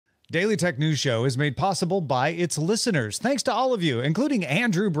Daily Tech News Show is made possible by its listeners. Thanks to all of you, including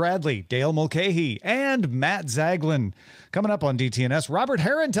Andrew Bradley, Dale Mulcahy, and Matt Zaglin. Coming up on DTNS, Robert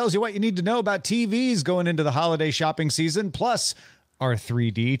Heron tells you what you need to know about TVs going into the holiday shopping season. Plus, are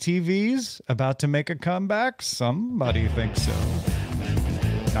 3D TVs about to make a comeback? Somebody thinks so.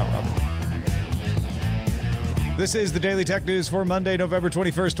 Not Robert. This is the Daily Tech News for Monday, November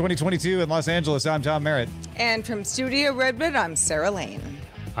 21st, 2022 in Los Angeles. I'm Tom Merritt. And from Studio Redwood, I'm Sarah Lane.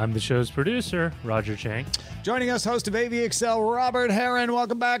 I'm the show's producer, Roger Chang. Joining us, host of AVXL, Robert Heron.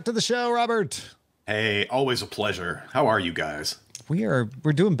 Welcome back to the show, Robert. Hey, always a pleasure. How are you guys? We're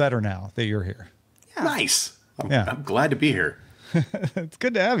doing better now that you're here. Yeah. Nice. I'm glad to be here. It's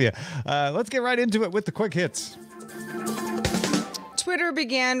good to have you. Let's get right into it with the quick hits. Twitter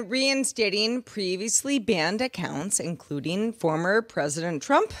began reinstating previously banned accounts, including former President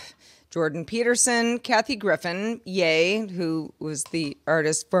Trump, Jordan Peterson, Kathy Griffin, Ye, who was the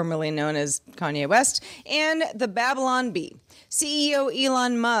artist formerly known as Kanye West, and the Babylon Bee. CEO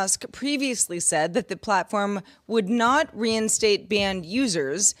Elon Musk previously said that the platform would not reinstate banned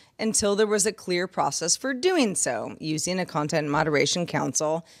users until there was a clear process for doing so, using a content moderation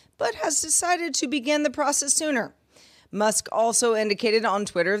council, but has decided to begin the process sooner. Musk also indicated on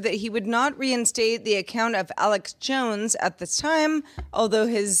Twitter that he would not reinstate the account of Alex Jones at this time, although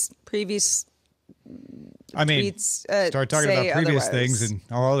his previous tweets start talking about previous things and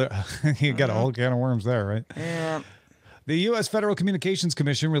all other. You got a whole can of worms there, right? Yeah. The U.S. Federal Communications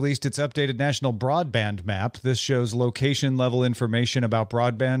Commission released its updated national broadband map. This shows location-level information about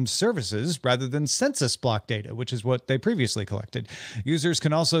broadband services rather than census block data, which is what they previously collected. Users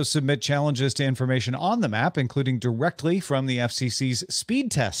can also submit challenges to information on the map, including directly from the FCC's speed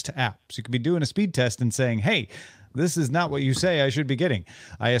test app. So you could be doing a speed test and saying, hey, this is not what you say I should be getting.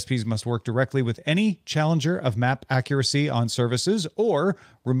 ISPs must work directly with any challenger of map accuracy on services or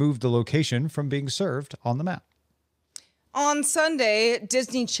remove the location from being served on the map. On Sunday,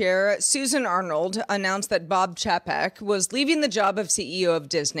 Disney chair Susan Arnold announced that Bob Chapek was leaving the job of CEO of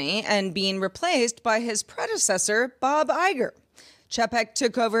Disney and being replaced by his predecessor, Bob Iger. Chapek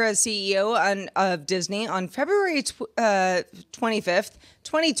took over as CEO of Disney on February 25th,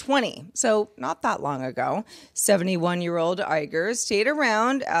 2020, so not that long ago. 71-year-old Iger stayed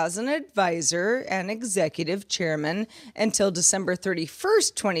around as an advisor and executive chairman until December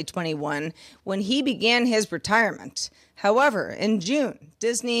 31st, 2021, when he began his retirement. However, in June,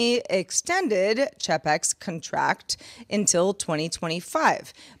 Disney extended Chapek's contract until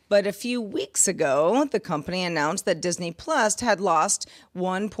 2025. But a few weeks ago, the company announced that Disney Plus had lost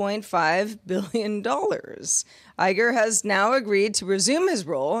 $1.5 billion. Iger has now agreed to resume his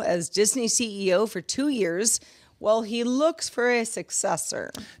role as Disney CEO for 2 years while he looks for a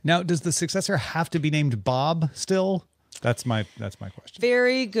successor. Now, does the successor have to be named Bob still? That's my question.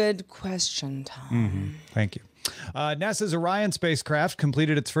 Very good question, Tom. Mm-hmm. Thank you. NASA's Orion spacecraft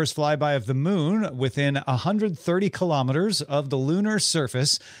completed its first flyby of the moon within 130 kilometers of the lunar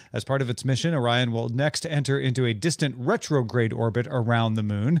surface. As part of its mission, Orion will next enter into a distant retrograde orbit around the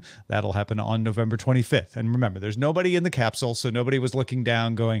moon. That'll happen on November 25th. And remember, there's nobody in the capsule, so nobody was looking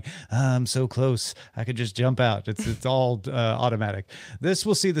down going, I'm so close, I could just jump out. It's all automatic. This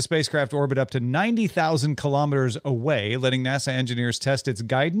will see the spacecraft orbit up to 90,000 kilometers away, letting NASA engineers test its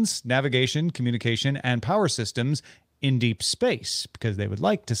guidance, navigation, communication, and power systems in deep space because they would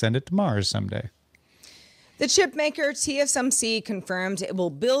like to send it to Mars someday. The chip maker TSMC confirmed it will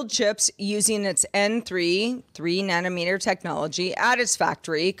build chips using its N3 3-nanometer technology at its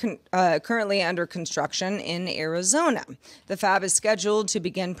factory currently under construction in Arizona. The fab is scheduled to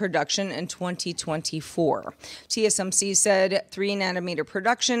begin production in 2024. TSMC said 3-nanometer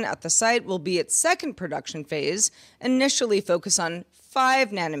production at the site will be its second production phase, initially focused on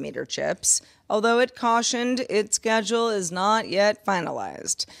 5-nanometer chips, although it cautioned its schedule is not yet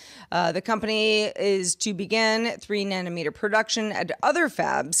finalized. The company is to begin 3-nanometer production at other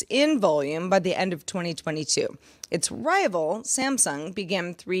fabs in volume by the end of 2022. Its rival, Samsung,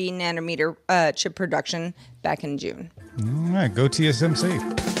 began 3-nanometer chip production back in June. All right, go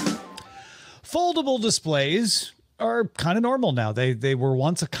TSMC. Foldable displays are kind of normal now. They were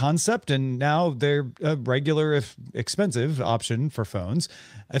once a concept, and now they're a regular, if expensive, option for phones.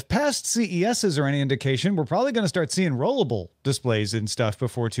 If past CESs are any indication, we're probably going to start seeing rollable displays and stuff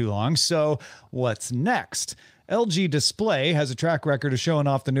before too long. So what's next? LG Display has a track record of showing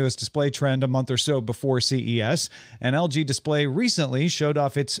off the newest display trend a month or so before CES, and LG Display recently showed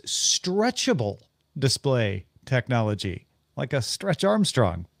off its stretchable display technology, like a Stretch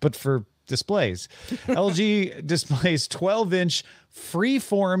Armstrong, but for displays. LG displays 12-inch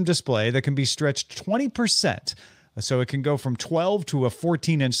free-form display that can be stretched 20%. So it can go from 12 to a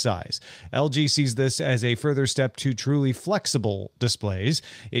 14-inch size. LG sees this as a further step to truly flexible displays.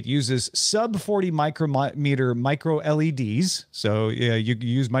 It uses sub 40 micrometer micro LEDs. So yeah, you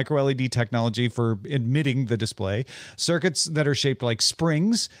use micro LED technology for emitting the display. Circuits that are shaped like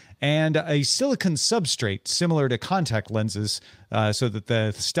springs and a silicon substrate similar to contact lenses, so that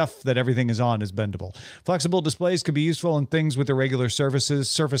the stuff that everything is on is bendable. Flexible displays could be useful in things with irregular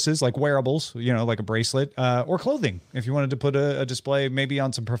surfaces like wearables, like a bracelet, or clothing. If you wanted to put a display maybe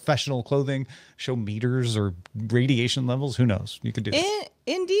on some professional clothing, show meters or radiation levels, who knows? You could do that.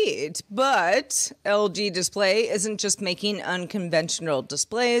 Indeed, but LG Display isn't just making unconventional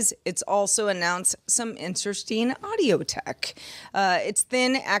displays. It's also announced some interesting audio tech. Its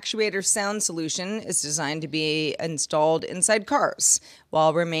thin actuator sound solution is designed to be installed inside cars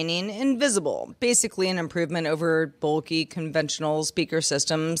while remaining invisible. Basically an improvement over bulky conventional speaker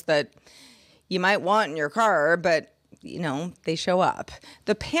systems that you might want in your car, but they show up.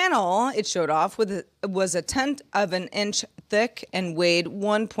 The panel it showed off was a tenth of an inch thick and weighed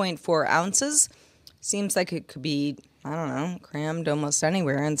 1.4 ounces. Seems like it could be, crammed almost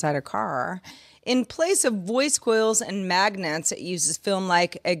anywhere inside a car. In place of voice coils and magnets, it uses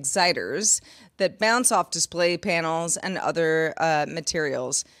film-like exciters that bounce off display panels and other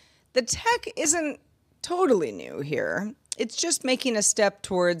materials. The tech isn't totally new here. It's just making a step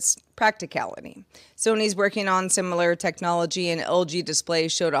towards practicality. Sony's working on similar technology, and LG Display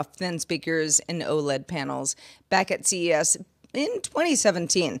showed off thin speakers and OLED panels back at CES in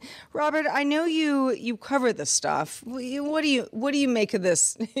 2017. Robert, I know you cover this stuff. What do you make of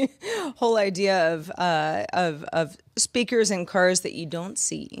this whole idea of speakers in cars that you don't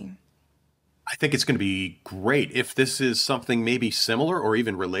see? I think it's going to be great if this is something maybe similar or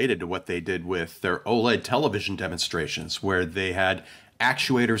even related to what they did with their OLED television demonstrations, where they had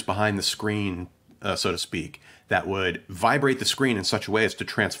actuators behind the screen, so to speak, that would vibrate the screen in such a way as to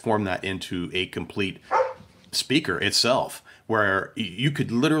transform that into a complete speaker itself, where you could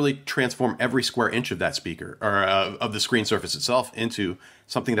literally transform every square inch of that speaker or of the screen surface itself into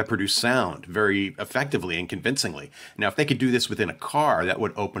something that produced sound very effectively and convincingly. Now, if they could do this within a car, that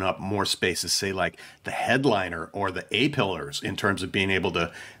would open up more spaces, say like the headliner or the A-pillars, in terms of being able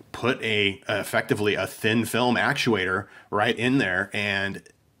to put effectively a thin film actuator right in there and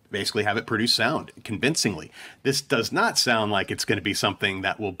basically have it produce sound convincingly. This does not sound like it's going to be something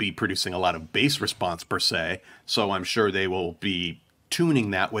that will be producing a lot of bass response per se, so I'm sure they will be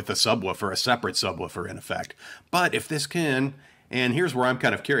tuning that with a subwoofer, a separate subwoofer in effect. But if this can, and here's where I'm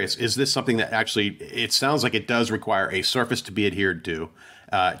kind of curious, is this something that actually, it sounds like it does require a surface to be adhered to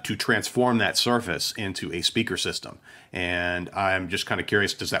transform that surface into a speaker system. And I'm just kind of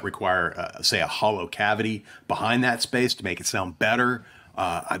curious, does that require, say, a hollow cavity behind that space to make it sound better?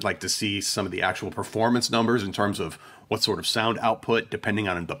 I'd like to see some of the actual performance numbers in terms of what sort of sound output, depending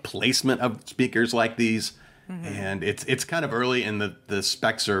on the placement of speakers like these. Mm-hmm. And it's kind of early, and the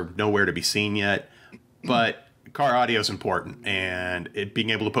specs are nowhere to be seen yet. But car audio is important, and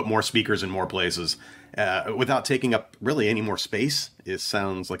being able to put more speakers in more places without taking up really any more space, it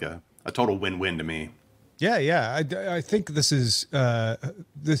sounds like a total win-win to me. Yeah. I think this is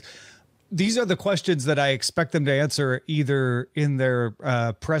these are the questions that I expect them to answer either in their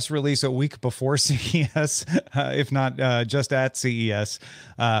press release a week before CES, if not just at CES,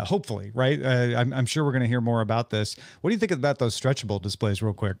 hopefully, right? I'm sure we're going to hear more about this. What do you think about those stretchable displays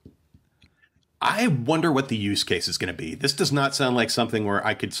real quick? I wonder what the use case is going to be. This does not sound like something where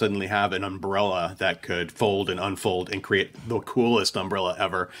I could suddenly have an umbrella that could fold and unfold and create the coolest umbrella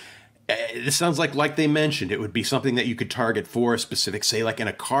ever. It sounds like they mentioned, it would be something that you could target for a specific, say like in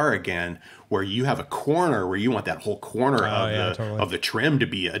a car again, where you have a corner where you want that whole corner of the trim to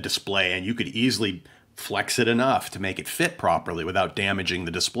be a display, and you could easily flex it enough to make it fit properly without damaging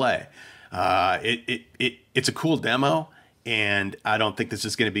the display. It's a cool demo, and I don't think this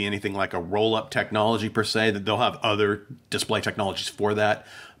is going to be anything like a roll-up technology per se. That they'll have other display technologies for that.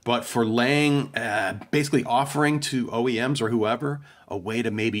 But for laying, basically offering to OEMs or whoever a way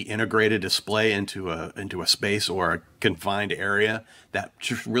to maybe integrate a display into a space or a confined area that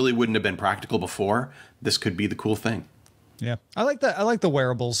just really wouldn't have been practical before, this could be the cool thing. Yeah, I like that. I like the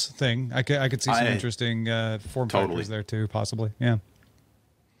wearables thing. I could see some interesting form factors there too, possibly. Yeah.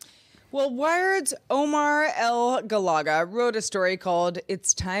 Well, Wired's Omar Gallaga wrote a story called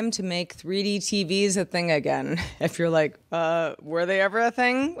 "It's Time to Make 3D TVs a Thing Again." If you're like, were they ever a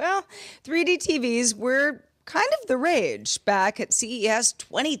thing? Well, 3D TVs were kind of the rage back at CES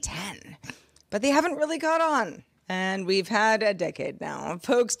 2010, but they haven't really caught on. And we've had a decade now.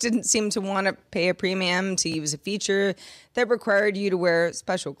 Folks didn't seem to want to pay a premium to use a feature that required you to wear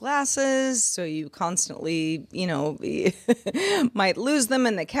special glasses, so you constantly, might lose them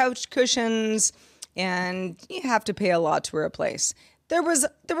in the couch cushions, and you have to pay a lot to replace. There was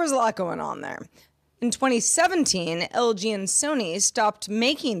a lot going on there. In 2017, LG and Sony stopped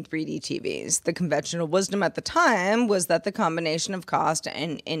making 3D TVs. The conventional wisdom at the time was that the combination of cost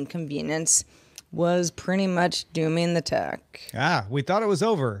and inconvenience was pretty much dooming the tech. We thought it was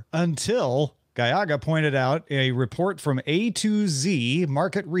over until Gallaga pointed out a report from A2Z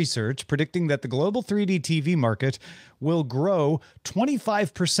Market Research predicting that the global 3D TV market will grow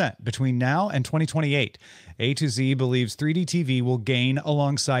 25% between now and 2028. A2Z believes 3D TV will gain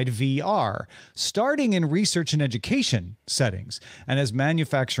alongside VR, starting in research and education settings. And as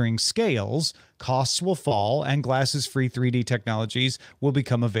manufacturing scales, costs will fall and glasses-free 3D technologies will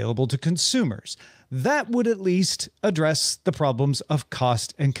become available to consumers. That would at least address the problems of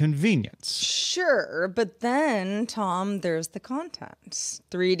cost and convenience. Sure, but then, Tom, there's the content.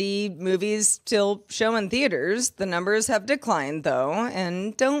 3D movies still show in theaters. The numbers have declined, though,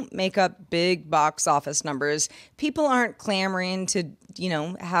 and don't make up big box office numbers. People aren't clamoring to,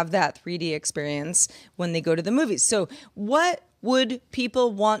 have that 3D experience when they go to the movies. So what would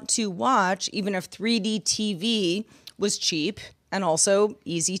people want to watch even if 3D TV was cheap and also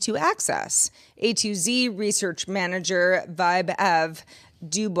easy to access? A2Z research manager Vibe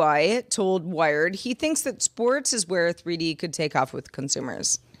Dubois told Wired he thinks that sports is where 3D could take off with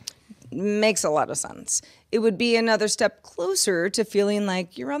consumers. Makes a lot of sense. It would be another step closer to feeling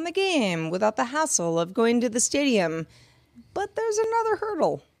like you're on the game without the hassle of going to the stadium. But there's another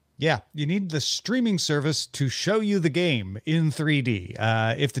hurdle. Yeah, you need the streaming service to show you the game in 3D.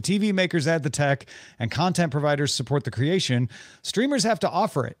 If the TV makers add the tech and content providers support the creation, streamers have to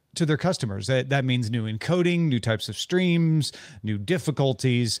offer it to their customers. That means new encoding, new types of streams, new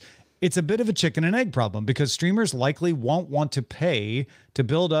difficulties. It's a bit of a chicken and egg problem because streamers likely won't want to pay to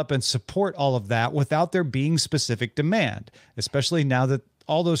build up and support all of that without there being specific demand, especially now that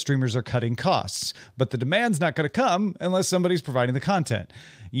all those streamers are cutting costs. But the demand's not going to come unless somebody's providing the content.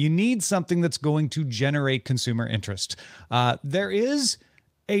 You need something that's going to generate consumer interest. There is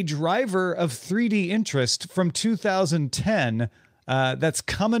a driver of 3D interest from 2010 that's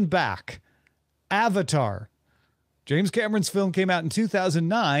coming back. Avatar. James Cameron's film came out in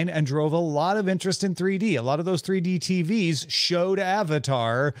 2009 and drove a lot of interest in 3D. A lot of those 3D TVs showed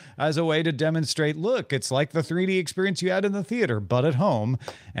Avatar as a way to demonstrate, look, it's like the 3D experience you had in the theater, but at home.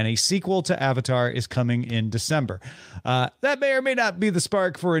 And a sequel to Avatar is coming in December. That may or may not be the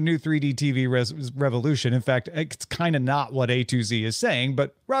spark for a new 3D TV revolution. In fact, it's kind of not what A2Z is saying.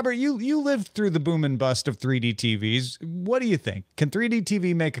 But Robert, you lived through the boom and bust of 3D TVs. What do you think? Can 3D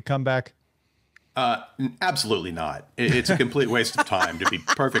TV make a comeback? Absolutely not. It's a complete waste of time, to be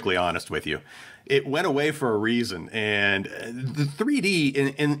perfectly honest with you. It went away for a reason, and the 3D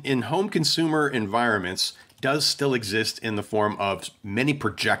in home consumer environments does still exist in the form of many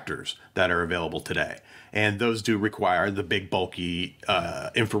projectors that are available today. And those do require the big, bulky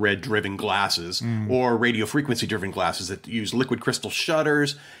infrared-driven glasses or radio frequency-driven glasses that use liquid crystal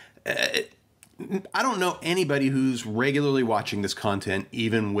shutters. I don't know anybody who's regularly watching this content,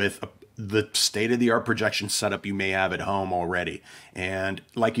 even with the state-of-the-art projection setup you may have at home already. And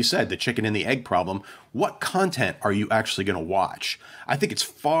like you said, the chicken and the egg problem, what content are you actually going to watch? I think it's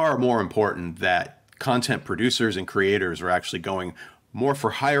far more important that content producers and creators are actually going more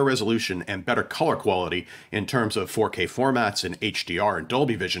for higher resolution and better color quality in terms of 4K formats and HDR and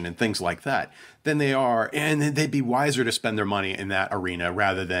Dolby Vision and things like that than they are. And they'd be wiser to spend their money in that arena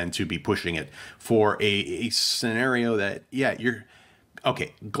rather than to be pushing it for a scenario that, yeah,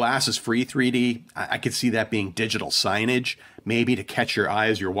 okay, glasses-free 3D, I could see that being digital signage, maybe to catch your eye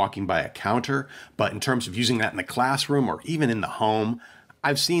as you're walking by a counter. But in terms of using that in the classroom or even in the home,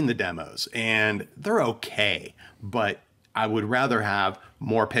 I've seen the demos, and they're okay. But I would rather have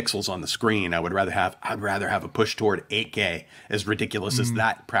more pixels on the screen. I'd rather have a push toward 8K, as ridiculous as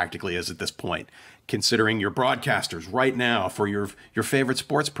that practically is at this point. Considering your broadcasters right now for your favorite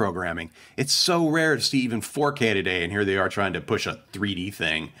sports programming, it's so rare to see even 4K today, and here they are trying to push a 3D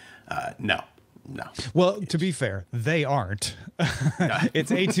thing. No. Well, to be fair, they aren't.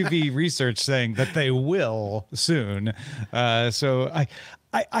 It's A2V research saying that they will soon. So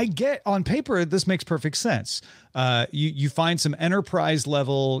I get, on paper, this makes perfect sense. You find some enterprise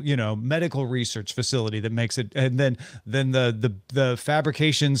level, medical research facility that makes it, and then the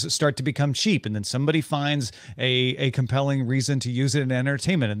fabrications start to become cheap, and then somebody finds a compelling reason to use it in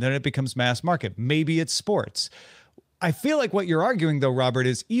entertainment, and then it becomes mass market. Maybe it's sports. I feel like what you're arguing, though, Robert,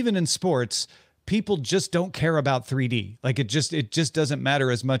 is even in sports, people just don't care about 3D. Like it just doesn't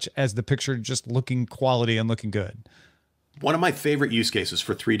matter as much as the picture just looking quality and looking good. One of my favorite use cases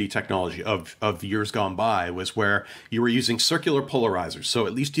for 3D technology of years gone by was where you were using circular polarizers. So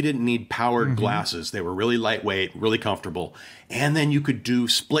at least you didn't need powered glasses. They were really lightweight, really comfortable. And then you could do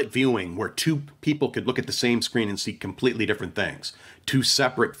split viewing where two people could look at the same screen and see completely different things. Two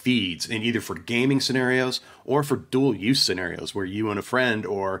separate feeds, and either for gaming scenarios or for dual use scenarios where you and a friend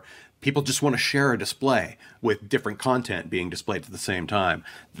or people just want to share a display with different content being displayed at the same time.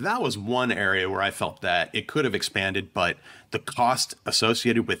 That was one area where I felt that it could have expanded, but the cost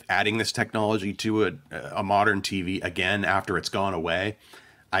associated with adding this technology to a modern TV again after it's gone away,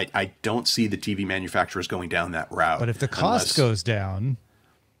 I don't see the TV manufacturers going down that route. But if the cost goes down,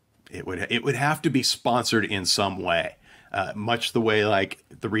 it would have to be sponsored in some way. Much the way like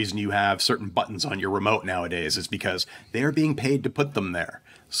the reason you have certain buttons on your remote nowadays is because they're being paid to put them there.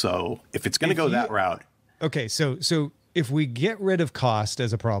 So if it's going to go that route. Okay. So if we get rid of cost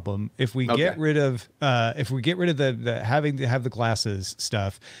as a problem, if we get rid of the having to have the glasses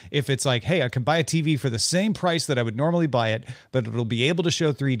stuff, if it's like, hey, I can buy a TV for the same price that I would normally buy it, but it'll be able to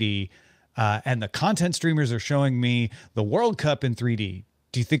show 3D, and the content streamers are showing me the World Cup in 3D.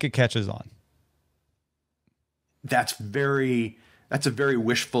 Do you think it catches on? That's a very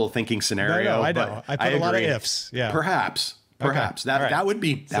wishful thinking scenario. No, I know. I put a lot of ifs. Yeah. Perhaps. Okay. That would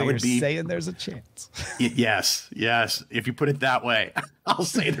be saying there's a chance. Yes. If you put it that way, I'll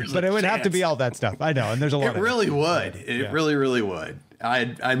say there's. But it would have to be all that stuff. I know, and there's a lot. It really would. It really would.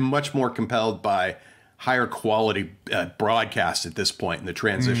 I'm much more compelled by higher quality broadcast at this point in the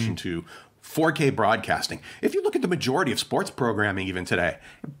transition to 4K broadcasting. If you look at the majority of sports programming even today,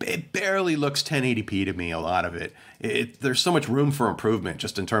 it barely looks 1080p to me, a lot of it. There's so much room for improvement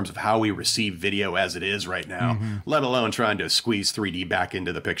just in terms of how we receive video as it is right now, let alone trying to squeeze 3D back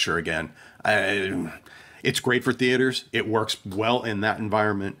into the picture again. It's great for theaters. It works well in that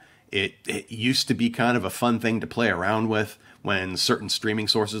environment. It used to be kind of a fun thing to play around with when certain streaming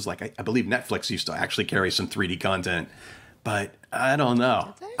sources, like I believe Netflix used to actually carry some 3D content, but I don't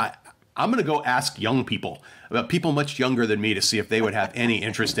know. I'm going to go ask young people, about people much younger than me, to see if they would have any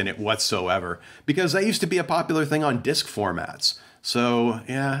interest in it whatsoever, because that used to be a popular thing on disc formats. So,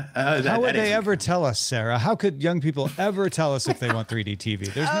 yeah. How would they ever tell us, Sarah? How could young people ever tell us if they want 3D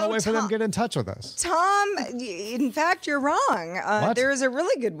TV? There's no way for them to get in touch with us. Tom, in fact, you're wrong. There is a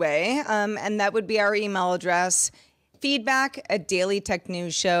really good way, and that would be our email address,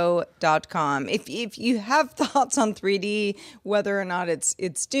 feedback@dailytechnewsshow.com. If you have thoughts on 3D, whether or not it's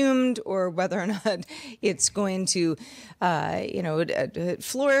doomed or whether or not it's going to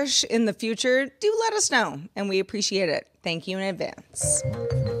flourish in the future, do let us know, and we appreciate it. Thank you in advance.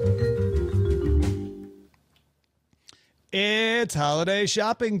 It's holiday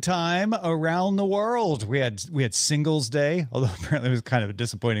shopping time around the world. We had Singles Day, although apparently it was kind of a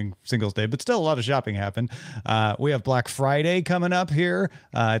disappointing Singles Day, but still a lot of shopping happened. We have Black Friday coming up here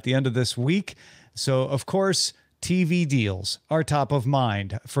at the end of this week. So, of course, TV deals are top of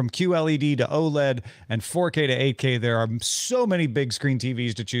mind. From QLED to OLED and 4K to 8K, there are so many big screen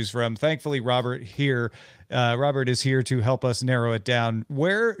TVs to choose from. Thankfully, Robert is here to help us narrow it down.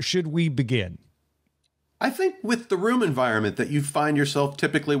 Where should we begin? I think with the room environment that you find yourself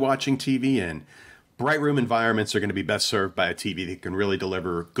typically watching TV in, bright room environments are going to be best served by a TV that can really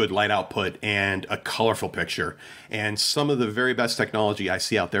deliver good light output and a colorful picture. And some of the very best technology I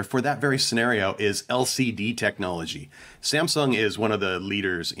see out there for that very scenario is LCD technology. Samsung is one of the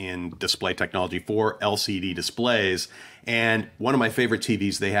leaders in display technology for LCD displays. And one of my favorite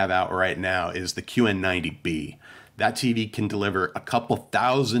TVs they have out right now is the QN90B. That TV can deliver a couple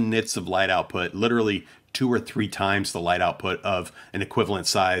thousand nits of light output, literally 2 or 3 times the light output of an equivalent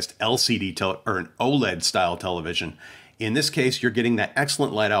sized LCD or an OLED style television. In this case, you're getting that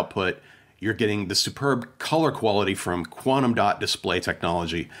excellent light output. You're getting the superb color quality from quantum dot display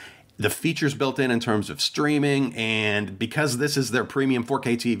technology. The features built in terms of streaming, and because this is their premium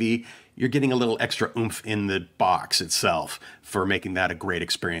 4K TV, you're getting a little extra oomph in the box itself for making that a great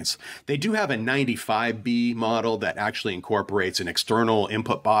experience. They do have a 95B model that actually incorporates an external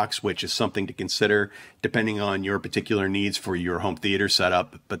input box, which is something to consider depending on your particular needs for your home theater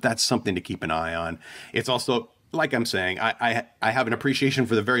setup, but that's something to keep an eye on. It's also, like I'm saying, I have an appreciation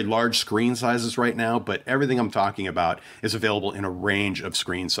for the very large screen sizes right now, but everything I'm talking about is available in a range of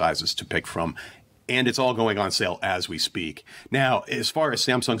screen sizes to pick from. And it's all going on sale as we speak. Now, as far as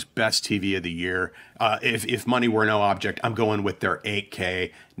Samsung's best TV of the year, if money were no object, I'm going with their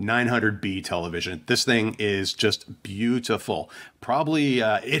 8K 900B television. This thing is just beautiful. Probably,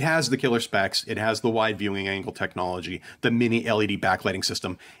 it has the killer specs. It has the wide viewing angle technology, the mini LED backlighting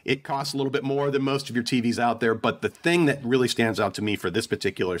system. It costs a little bit more than most of your TVs out there, but the thing that really stands out to me for this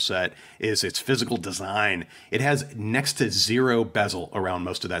particular set is its physical design. It has next to zero bezel around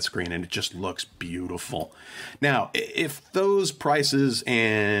most of that screen, and it just looks beautiful. Now, if those prices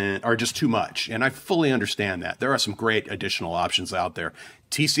are just too much, and I fully understand that, there are some great additional options out there.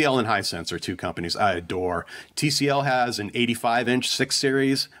 TCL and Hisense are two companies I adore. TCL has an 85-inch 6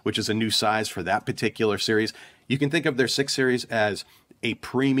 Series, which is a new size for that particular series. You can think of their 6 Series as a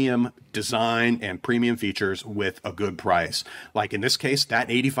premium design and premium features with a good price. Like in this case, that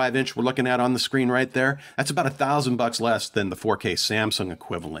 85-inch we're looking at on the screen right there, that's about $1,000 less than the 4K Samsung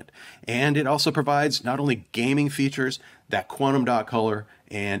equivalent. And it also provides not only gaming features, that quantum dot color,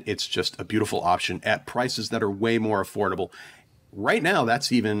 and it's just a beautiful option at prices that are way more affordable. Right now,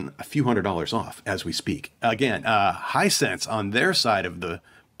 that's even a few $100s off as we speak. Again, Hisense on their side of the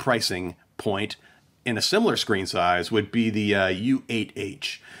pricing point in a similar screen size would be the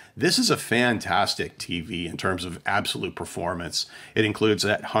U8H. This is a fantastic TV in terms of absolute performance. It includes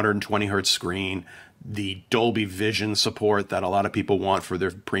that 120 hertz screen, the Dolby Vision support that a lot of people want for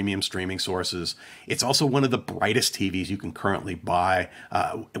their premium streaming sources. It's also one of the brightest TVs you can currently buy,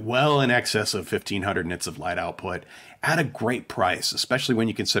 well in excess of 1,500 nits of light output at a great price, especially when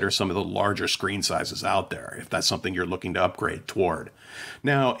you consider some of the larger screen sizes out there, if that's something you're looking to upgrade toward.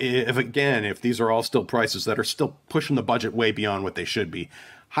 Now, if these are all still prices that are still pushing the budget way beyond what they should be,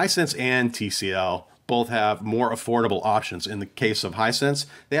 Hisense and TCL both have more affordable options. In the case of Hisense,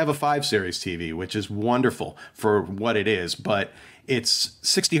 they have a 5 Series TV, which is wonderful for what it is, but its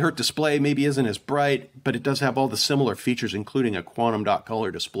 60 hertz display maybe isn't as bright, but it does have all the similar features, including a quantum dot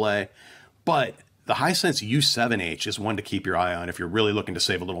color display. But the Hisense U7H is one to keep your eye on if you're really looking to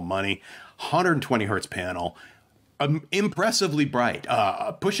save a little money. 120 hertz panel, impressively bright,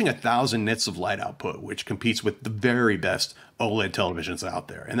 pushing 1,000 nits of light output, which competes with the very best OLED televisions out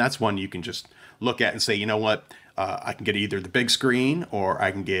there. And that's one you can just look at and say, you know what, I can get either the big screen or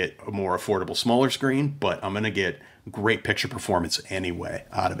I can get a more affordable, smaller screen, but I'm going to get great picture performance anyway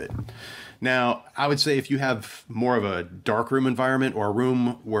out of it. Now, I would say if you have more of a darkroom environment or a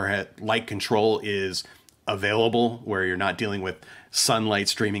room where light control is available, where you're not dealing with sunlight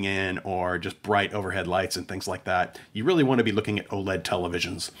streaming in or just bright overhead lights and things like that, you really want to be looking at OLED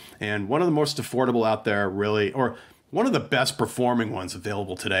televisions. And one of the most affordable out there, really, or one of the best performing ones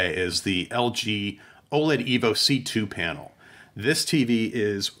available today, is the LG OLED Evo C2 panel. This TV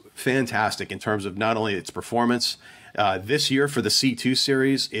is fantastic in terms of not only its performance. This year for the C2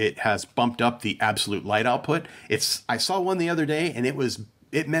 series, it has bumped up the absolute light output. I saw one the other day, and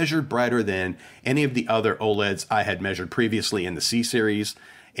it measured brighter than any of the other OLEDs I had measured previously in the C series.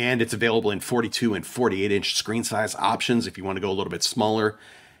 And it's available in 42 and 48 inch screen size options if you want to go a little bit smaller.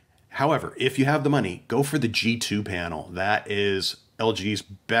 However, if you have the money, go for the G2 panel. That is LG's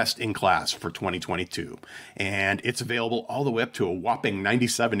best in class for 2022. And it's available all the way up to a whopping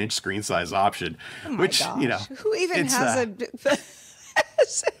 97 inch screen size option, which, gosh. You know, who even has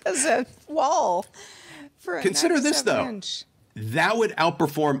a wall for a consider this though. inch? That would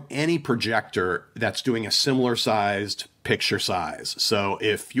outperform any projector that's doing a similar sized picture size. So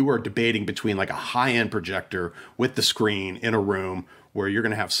if you were debating between like a high-end projector with the screen in a room where you're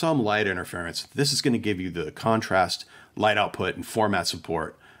going to have some light interference, this is going to give you the contrast, light output, and format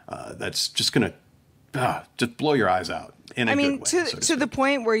support that's just going to just blow your eyes out in a good way. To the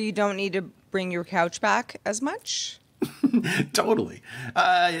point where you don't need to bring your couch back as much? Totally.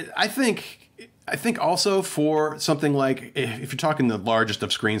 I think also for something like, if you're talking the largest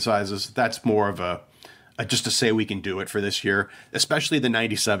of screen sizes, that's more of a just to say we can do it for this year, especially the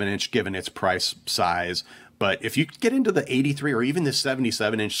 97-inch given its price size. But if you get into the 83 or even the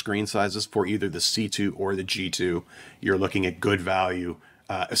 77-inch screen sizes for either the C2 or the G2, you're looking at good value,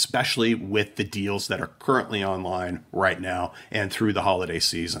 especially with the deals that are currently online right now and through the holiday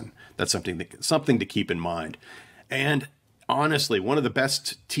season. That's something to keep in mind. And honestly, one of the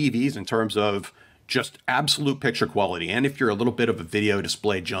best TVs in terms of just absolute picture quality, and if you're a little bit of a video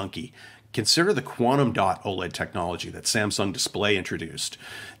display junkie, consider the quantum dot OLED technology that Samsung Display introduced.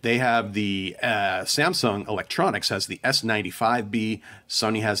 They have the Samsung Electronics has the S95B,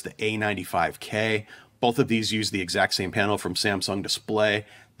 Sony has the A95K. Both of these use the exact same panel from Samsung Display.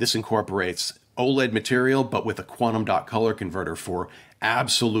 This incorporates OLED material, but with a quantum dot color converter for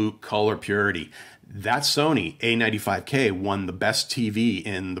absolute color purity. That Sony A95K won the best TV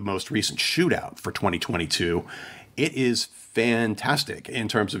in the most recent shootout for 2022. it is fantastic in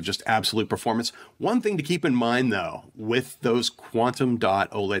terms of just absolute performance. One thing to keep in mind, though, with those quantum dot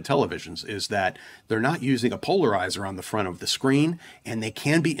OLED televisions is that they're not using a polarizer on the front of the screen, and they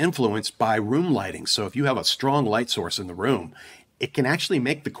can be influenced by room lighting. So if you have a strong light source in the room, it can actually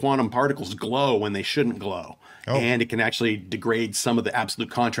make the quantum particles glow when they shouldn't glow. Oh. And it can actually degrade some of the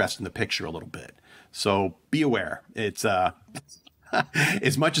absolute contrast in the picture a little bit. So be aware. It's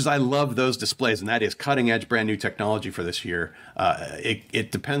as much as I love those displays, and that is cutting edge, brand new technology for this year,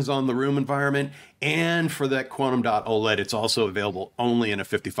 it depends on the room environment. And for that quantum dot OLED, it's also available only in a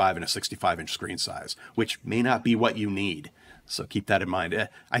 55 and a 65-inch screen size, which may not be what you need. So keep that in mind.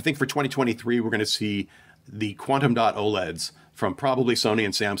 I think for 2023, we're going to see the quantum dot OLEDs from probably Sony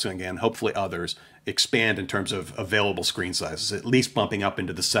and Samsung and hopefully others expand in terms of available screen sizes, at least bumping up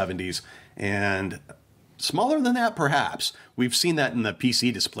into the 70s. And smaller than that, perhaps. We've seen that in the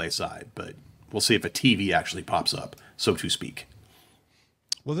PC display side, but we'll see if a TV actually pops up, so to speak.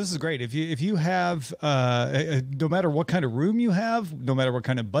 Well, this is great. If you have, no matter what kind of room you have, no matter what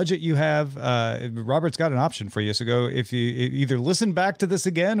kind of budget you have, Robert's got an option for you. So go, if you either listen back to this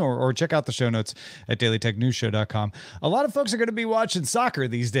again or check out the show notes at dailytechnewsshow.com. A lot of folks are going to be watching soccer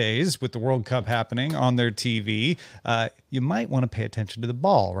these days with the World Cup happening on their TV. You might want to pay attention to the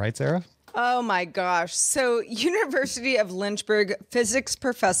ball, right, Sarah? Oh my gosh. So University of Lynchburg physics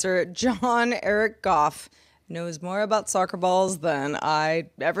professor John Eric Goff knows more about soccer balls than I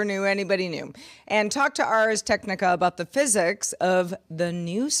ever knew anybody knew, and talked to Ars Technica about the physics of the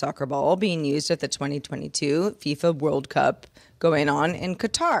new soccer ball being used at the 2022 FIFA World Cup going on in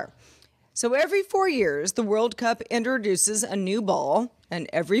Qatar. So every 4 years, the World Cup introduces a new ball, and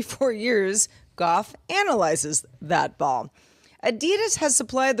every 4 years, Goff analyzes that ball. Adidas has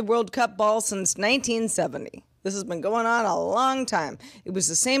supplied the World Cup ball since 1970. This has been going on a long time. It was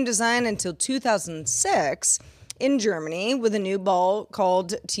the same design until 2006 in Germany with a new ball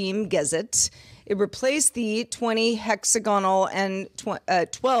called Team Geset. It replaced the 20 hexagonal and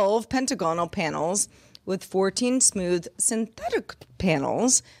 12 pentagonal panels with 14 smooth synthetic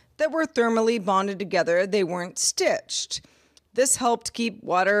panels that were thermally bonded together. They weren't stitched. This helped keep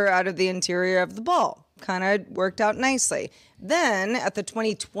water out of the interior of the ball. Kind of worked out nicely. Then at the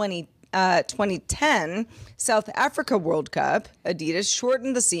 2010 South Africa World Cup, Adidas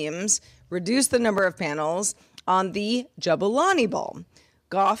shortened the seams, reduced the number of panels on the Jabulani ball.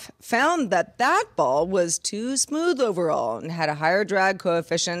 Goff found that ball was too smooth overall and had a higher drag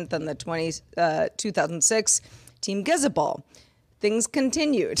coefficient than the 2006 Team Geset ball. Things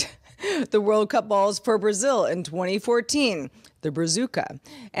continued. The World Cup balls for Brazil in 2014, the Brazuca,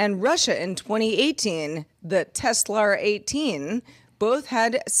 and Russia in 2018, the Teslar 18, both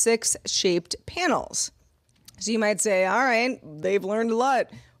had 6 shaped panels. So you might say, all right, they've learned a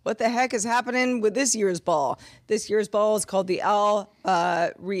lot. What the heck is happening with this year's ball? This year's ball is called the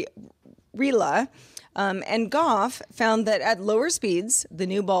Rila. And Goff found that at lower speeds, the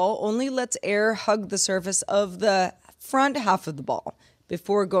new ball only lets air hug the surface of the front half of the ball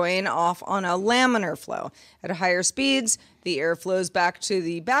before going off on a laminar flow. At higher speeds, the air flows back to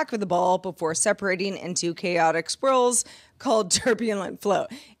the back of the ball before separating into chaotic swirls called turbulent flow.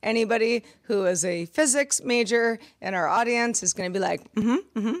 Anybody who is a physics major in our audience is going to be like,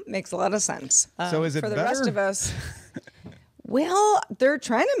 makes a lot of sense. So is it for the better? rest of us? Well, they're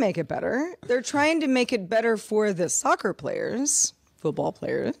trying to make it better. They're trying to make it better for the soccer players, football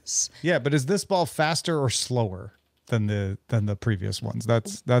players. Yeah, but is this ball faster or slower than the previous ones?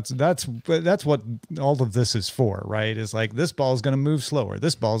 That's what all of this is for, right? Is like, this ball is going to move slower.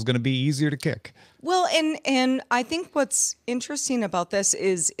 This ball is going to be easier to kick. Well, and I think what's interesting about this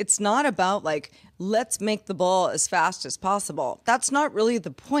is it's not about like, let's make the ball as fast as possible. That's not really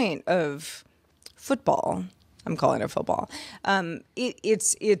the point of football. I'm calling it football.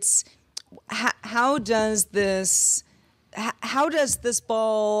 It's how does this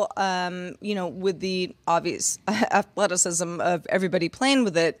ball, with the obvious athleticism of everybody playing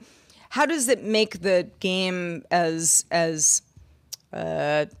with it, how does it make the game as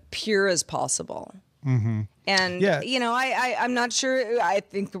pure as possible? Mm-hmm. And, I'm not sure. I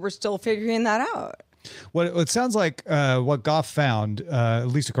think that we're still figuring that out. What it sounds like what Goff found, at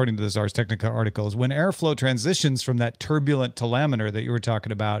least according to this Ars Technica article, is when airflow transitions from that turbulent to laminar that you were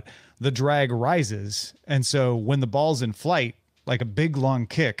talking about, the drag rises. And so when the ball's in flight, like a big long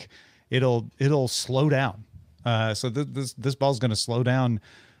kick, it'll slow down. So this ball's going to slow down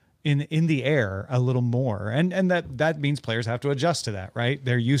in the air a little more. And that means players have to adjust to that, right?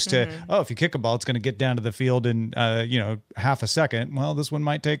 They're used to, if you kick a ball, it's going to get down to the field in, half a second. Well, this one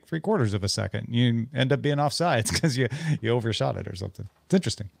might take 3/4 of a second. You end up being offsides because you overshot it or something. It's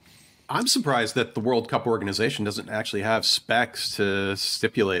interesting. I'm surprised that the World Cup organization doesn't actually have specs to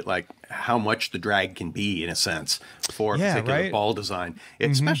stipulate like how much the drag can be, in a sense, for a particular ball design,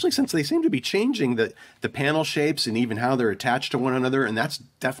 especially since they seem to be changing the panel shapes and even how they're attached to one another. And that's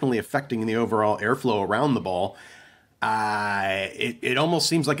definitely affecting the overall airflow around the ball. It almost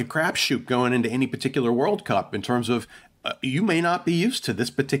seems like a crapshoot going into any particular World Cup in terms of you may not be used to this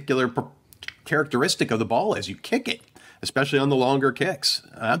particular characteristic of the ball as you kick it, especially on the longer kicks,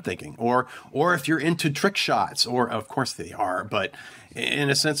 I'm thinking. Or if you're into trick shots, or of course they are, but in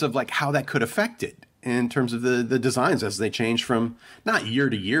a sense of like how that could affect it in terms of the designs as they change from not year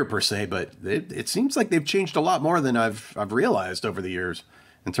to year per se, but it seems like they've changed a lot more than I've realized over the years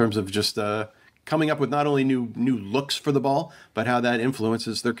in terms of just coming up with not only new looks for the ball, but how that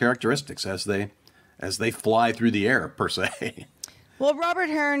influences their characteristics as they fly through the air per se. Well, Robert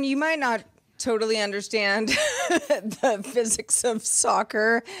Heron, you might not totally understand the physics of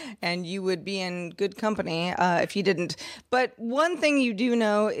soccer, and you would be in good company if you didn't. But one thing you do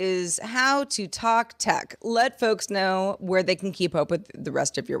know is how to talk tech. Let folks know where they can keep up with the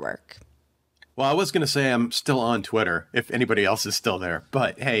rest of your work. Well, I was going to say I'm still on Twitter, if anybody else is still there.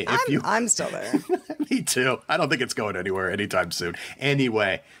 But hey, I'm still there. Me too. I don't think it's going anywhere anytime soon.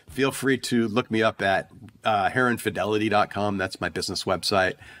 Anyway, feel free to look me up at heronfidelity.com. That's my business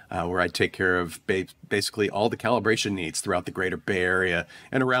website where I take care of basically all the calibration needs throughout the greater Bay Area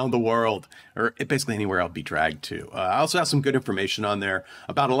and around the world, or basically anywhere I'll be dragged to. I also have some good information on there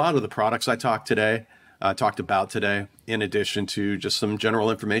about a lot of the products I talked about today, in addition to just some general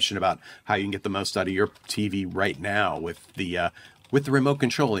information about how you can get the most out of your TV right now with the remote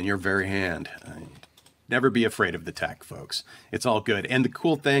control in your very hand. Never be afraid of the tech, folks. It's all good. And the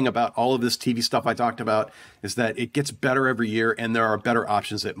cool thing about all of this TV stuff I talked about is that it gets better every year, and there are better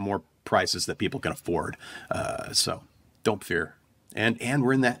options at more prices that people can afford. So don't fear. And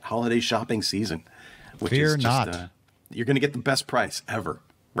we're in that holiday shopping season, which Fear is just, not. You're going to get the best price ever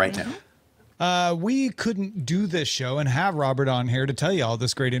right now. We couldn't do this show and have Robert on here to tell you all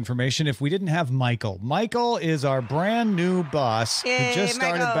this great information if we didn't have Michael. Michael is our brand new boss who just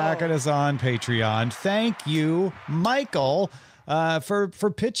started backing us on Patreon. Thank you, Michael,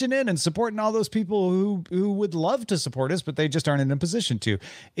 for pitching in and supporting all those people who would love to support us, but they just aren't in a position to.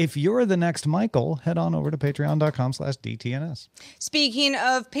 If you're the next Michael, head on over to patreon.com/DTNS. Speaking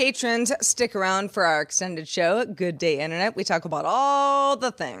of patrons, stick around for our extended show, Good Day Internet. We talk about all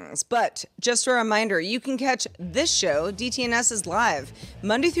the things. But just a reminder, you can catch this show, DTNS is live,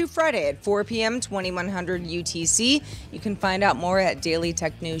 Monday through Friday at 4 p.m., 2100 UTC. You can find out more at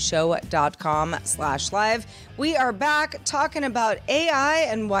dailytechnewsshow.com/live. We are back talking about AI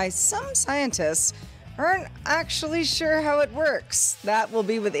and why some scientists aren't actually sure how it works. That will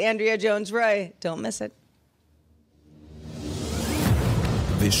be with Andrea Jones-Rooy. Don't miss it.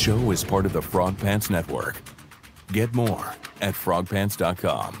 This show is part of the Frog Pants Network. Get more at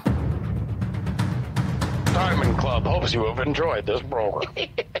frogpants.com. Diamond Club hopes you have enjoyed this program.